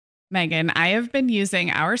Megan, I have been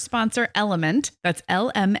using our sponsor Element, that's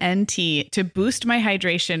LMNT, to boost my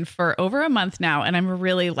hydration for over a month now, and I'm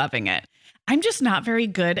really loving it. I'm just not very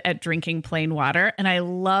good at drinking plain water, and I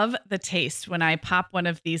love the taste when I pop one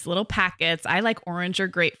of these little packets. I like orange or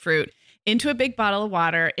grapefruit into a big bottle of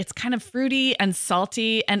water. It's kind of fruity and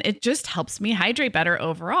salty, and it just helps me hydrate better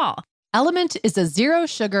overall. Element is a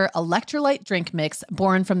zero-sugar electrolyte drink mix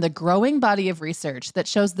born from the growing body of research that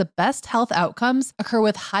shows the best health outcomes occur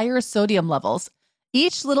with higher sodium levels.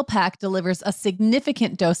 Each little pack delivers a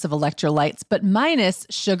significant dose of electrolytes, but minus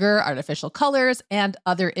sugar, artificial colors, and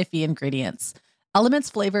other iffy ingredients. Element's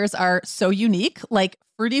flavors are so unique, like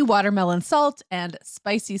fruity watermelon salt and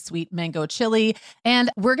spicy sweet mango chili. And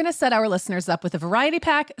we're going to set our listeners up with a variety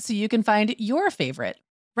pack so you can find your favorite.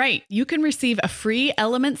 Right. You can receive a free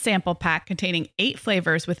Element sample pack containing 8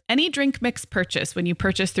 flavors with any drink mix purchase when you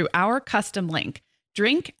purchase through our custom link,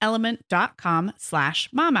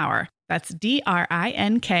 drinkelement.com/momhour. That's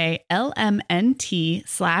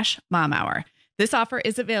DRINKLMNT/momhour. This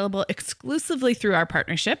is available exclusively through our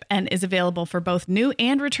partnership and is available for both new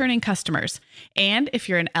and returning customers. And if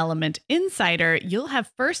you're an Element insider, you'll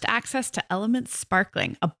have first access to Element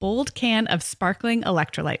Sparkling, a bold can of sparkling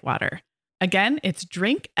electrolyte water. Again, it's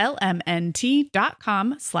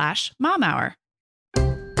drinklmnt.com/momhour.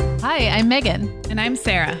 Hi, I'm Megan. And I'm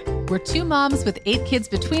Sarah. We're 2 moms with 8 kids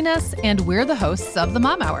between us, and we're the hosts of the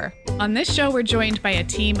Mom Hour. On this show, we're joined by a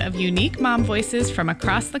team of unique mom voices from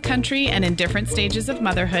across the country and in different stages of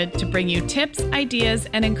motherhood to bring you tips, ideas,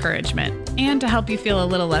 and encouragement, and to help you feel a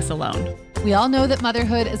little less alone. We all know that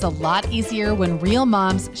motherhood is a lot easier when real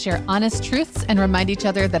moms share honest truths and remind each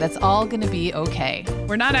other that it's all going to be okay.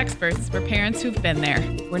 We're not experts. We're parents who've been there.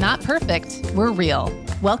 We're not perfect. We're real.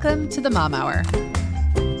 Welcome to the Mom Hour.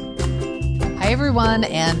 Hi, everyone,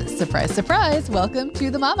 and surprise, surprise, welcome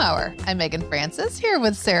to the Mom Hour. I'm Megan Francis here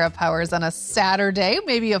with Sarah Powers on a Saturday,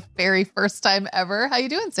 maybe a very first time ever. How you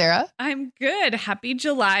doing, Sarah? I'm good. Happy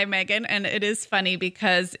July, Megan. And it is funny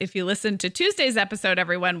because if you listen to Tuesday's episode,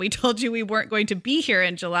 everyone, we told you we weren't going to be here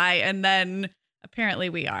in July, and then apparently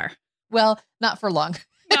we are. Well, not for long.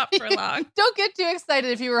 Not for long. Don't get too excited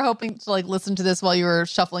if you were hoping to listen to this while you were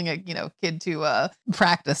shuffling a kid to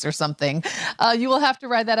practice or something. You will have to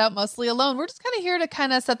ride that out mostly alone. We're just kind of here to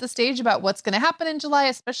kind of set the stage about what's going to happen in July,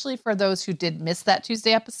 especially for those who did miss that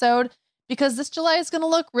Tuesday episode, because this July is going to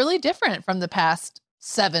look really different from the past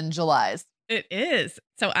 7 Julys. It is.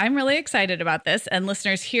 So I'm really excited about this. And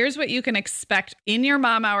listeners, here's what you can expect in your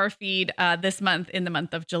Mom Hour feed this month, in the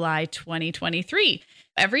month of July 2023.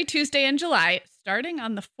 Every Tuesday in July, starting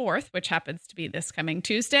on the 4th, which happens to be this coming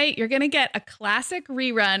Tuesday, you're going to get a classic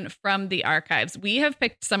rerun from the archives. We have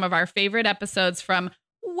picked some of our favorite episodes from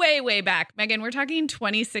way, way back. Megan, we're talking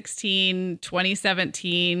 2016,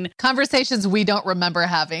 2017. Conversations we don't remember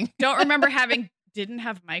having. Didn't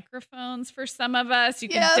have microphones for some of us. You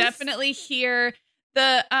can definitely hear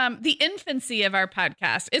the infancy of our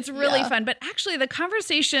podcast. It's really fun, but actually the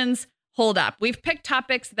conversations hold up. We've picked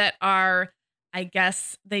topics that are, I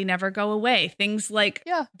guess, they never go away. Things like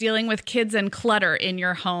dealing with kids and clutter in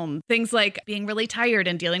your home. Things like being really tired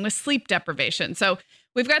and dealing with sleep deprivation. So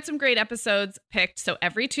we've got some great episodes picked. So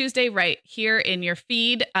every Tuesday, right here in your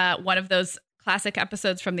feed, one of those classic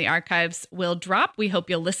episodes from the archives will drop. We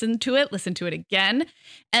hope you'll listen to it again.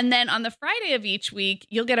 And then on the Friday of each week,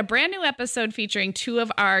 you'll get a brand new episode featuring 2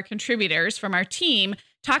 of our contributors from our team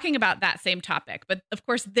talking about that same topic. But of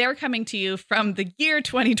course, they're coming to you from the year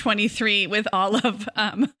 2023 with all of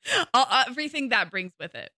everything that brings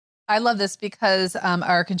with it. I love this because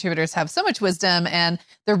our contributors have so much wisdom, and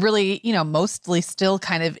they're really, mostly still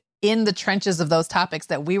kind of in the trenches of those topics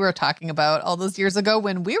that we were talking about all those years ago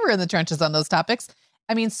when we were in the trenches on those topics.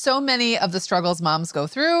 I mean, so many of the struggles moms go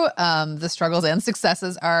through, the struggles and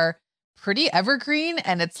successes are pretty evergreen.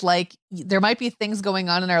 And it's like, there might be things going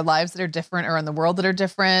on in our lives that are different, or in the world that are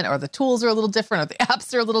different, or the tools are a little different, or the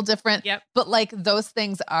apps are a little different. Yep. But like those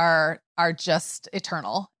things are just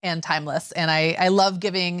eternal and timeless. And I love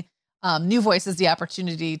giving new voices the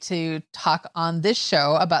opportunity to talk on this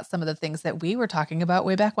show about some of the things that we were talking about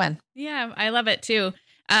way back when. Yeah, I love it too.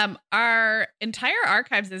 Our entire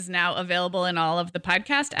archives is now available in all of the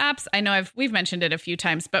podcast apps. I know we've mentioned it a few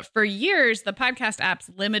times, but for years, the podcast apps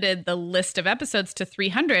limited the list of episodes to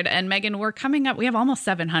 300. And Megan, we have almost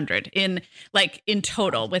 700 in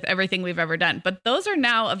total with everything we've ever done. But those are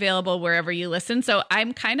now available wherever you listen. So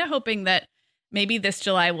I'm kind of hoping that maybe this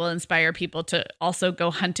July will inspire people to also go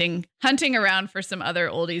hunting around for some other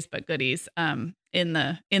oldies but goodies in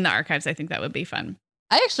the archives. I think that would be fun.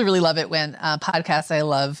 I actually really love it when podcasts I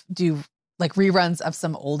love do like reruns of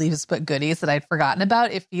some oldies but goodies that I'd forgotten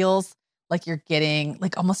about. It feels like you're getting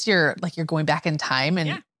like almost you're going back in time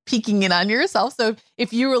and peeking in on yourself. So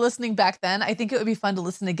if you were listening back then, I think it would be fun to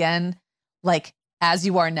listen again, like as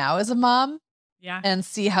you are now as a mom. Yeah. And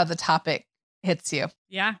see how the topic hits you.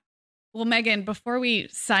 Yeah. Well, Megan, before we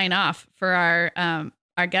sign off for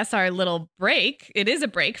our little break, it is a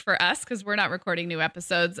break for us because we're not recording new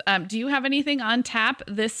episodes. Do you have anything on tap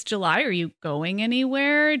this July? Are you going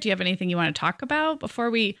anywhere? Do you have anything you want to talk about before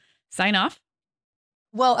we sign off?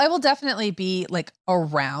 Well, I will definitely be like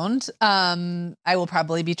around. I will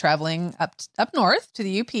probably be traveling up north to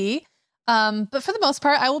the UP. But for the most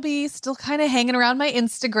part, I will be still kind of hanging around my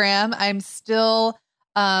Instagram. I'm still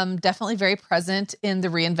definitely very present in the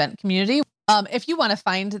Reinvent community. If you want to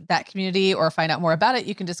find that community or find out more about it,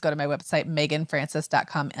 you can just go to my website,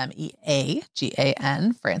 meganfrancis.com,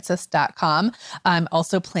 MEAGAN Francis.com. I'm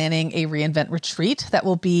also planning a Reinvent retreat that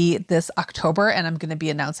will be this October, and I'm going to be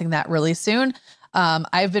announcing that really soon.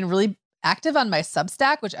 I've been really active on my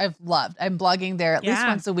Substack, which I've loved. I'm blogging there at least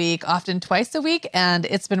once a week, often twice a week, and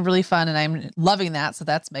it's been really fun, and I'm loving that. So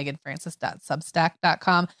that's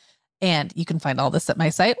meganfrancis.substack.com. And you can find all this at my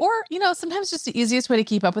site. Or, sometimes just the easiest way to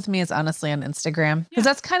keep up with me is honestly on Instagram. Because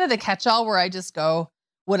that's kind of the catch-all where I just go,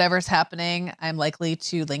 whatever's happening, I'm likely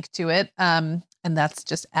to link to it. And that's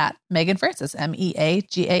just at Megan Francis,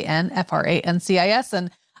 MEAGANFRANCIS. And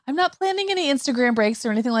I'm not planning any Instagram breaks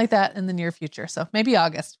or anything like that in the near future. So maybe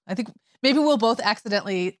August. I think maybe we'll both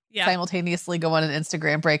accidentally simultaneously go on an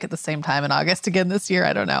Instagram break at the same time in August again this year.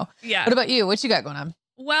 I don't know. Yeah. What about you? What you got going on?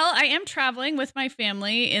 Well, I am traveling with my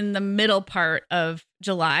family in the middle part of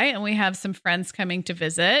July, and we have some friends coming to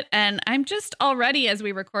visit. And I'm just already, as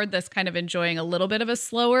we record this, kind of enjoying a little bit of a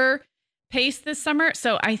slower pace this summer.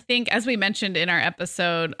 So I think, as we mentioned in our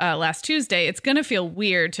episode last Tuesday, it's going to feel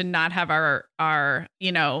weird to not have our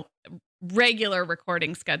regular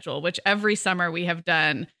recording schedule, which every summer we have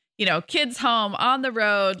done, kids home, on the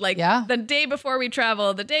road, the day before we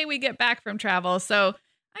travel, the day we get back from travel. So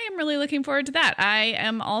I am really looking forward to that. I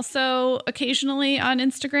am also occasionally on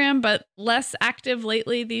Instagram, but less active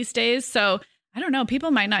lately these days. So I don't know.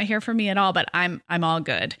 People might not hear from me at all, but I'm all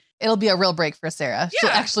good. It'll be a real break for Sarah. Yeah.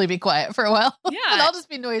 She'll actually be quiet for a while. Yeah. And I'll just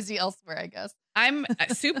be noisy elsewhere, I guess. I'm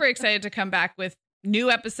super excited to come back with new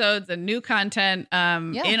episodes and new content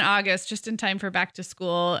in August, just in time for back to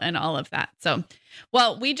school and all of that. So,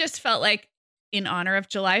 well, we just felt like, in honor of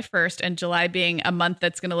July 1st and July being a month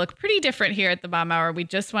that's going to look pretty different here at the Mom Hour, we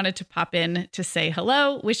just wanted to pop in to say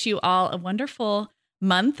hello, wish you all a wonderful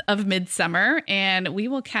month of midsummer, and we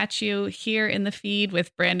will catch you here in the feed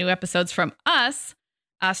with brand new episodes from us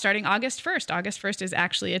starting August 1st. August 1st is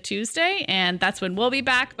actually a Tuesday, and that's when we'll be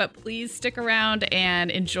back, but please stick around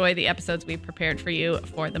and enjoy the episodes we've prepared for you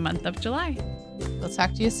for the month of July. We'll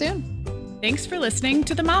talk to you soon. Thanks for listening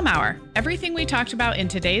to The Mom Hour. Everything we talked about in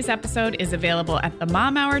today's episode is available at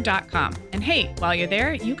themomhour.com. And hey, while you're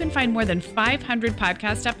there, you can find more than 500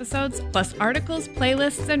 podcast episodes, plus articles,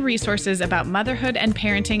 playlists, and resources about motherhood and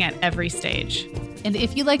parenting at every stage. And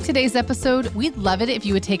if you like today's episode, we'd love it if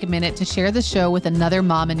you would take a minute to share the show with another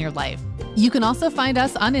mom in your life. You can also find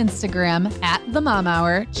us on Instagram at The Mom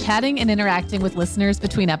Hour, chatting and interacting with listeners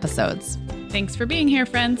between episodes. Thanks for being here,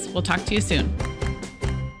 friends. We'll talk to you soon.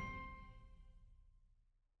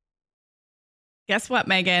 Guess what,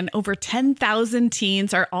 Megan? Over 10,000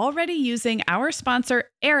 teens are already using our sponsor,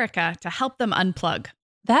 Erica, to help them unplug.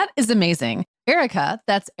 That is amazing. Erica,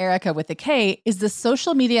 that's Erica with a K, is the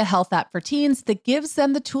social media health app for teens that gives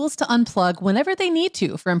them the tools to unplug whenever they need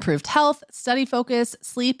to for improved health, study focus,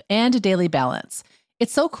 sleep, and daily balance.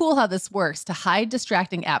 It's so cool how this works to hide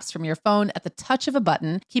distracting apps from your phone at the touch of a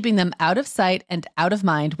button, keeping them out of sight and out of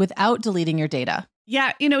mind without deleting your data.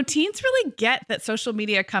 Yeah, teens really get that social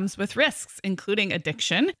media comes with risks, including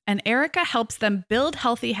addiction, and Erica helps them build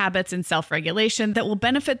healthy habits and self-regulation that will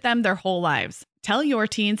benefit them their whole lives. Tell your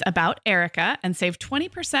teens about Erica and save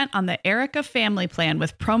 20% on the Erica family plan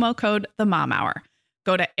with promo code TheMomHour.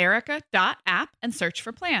 Go to erica.app and search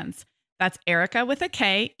for plans. That's Erica with a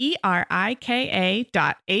K,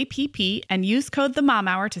 ERIKA.app, and use code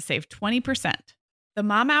TheMomHour to save 20%. The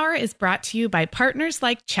Mom Hour is brought to you by partners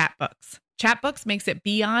like Chatbooks. Chatbooks makes it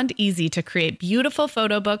beyond easy to create beautiful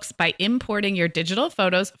photo books by importing your digital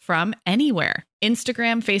photos from anywhere.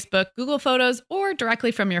 Instagram, Facebook, Google Photos, or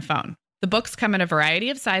directly from your phone. The books come in a variety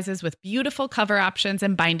of sizes with beautiful cover options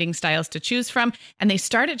and binding styles to choose from, and they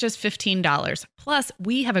start at just $15. Plus,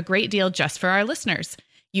 we have a great deal just for our listeners.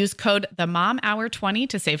 Use code TheMomHour20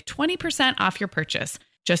 to save 20% off your purchase.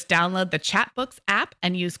 Just download the Chatbooks app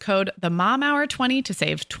and use code TheMomHour20 to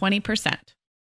save 20%.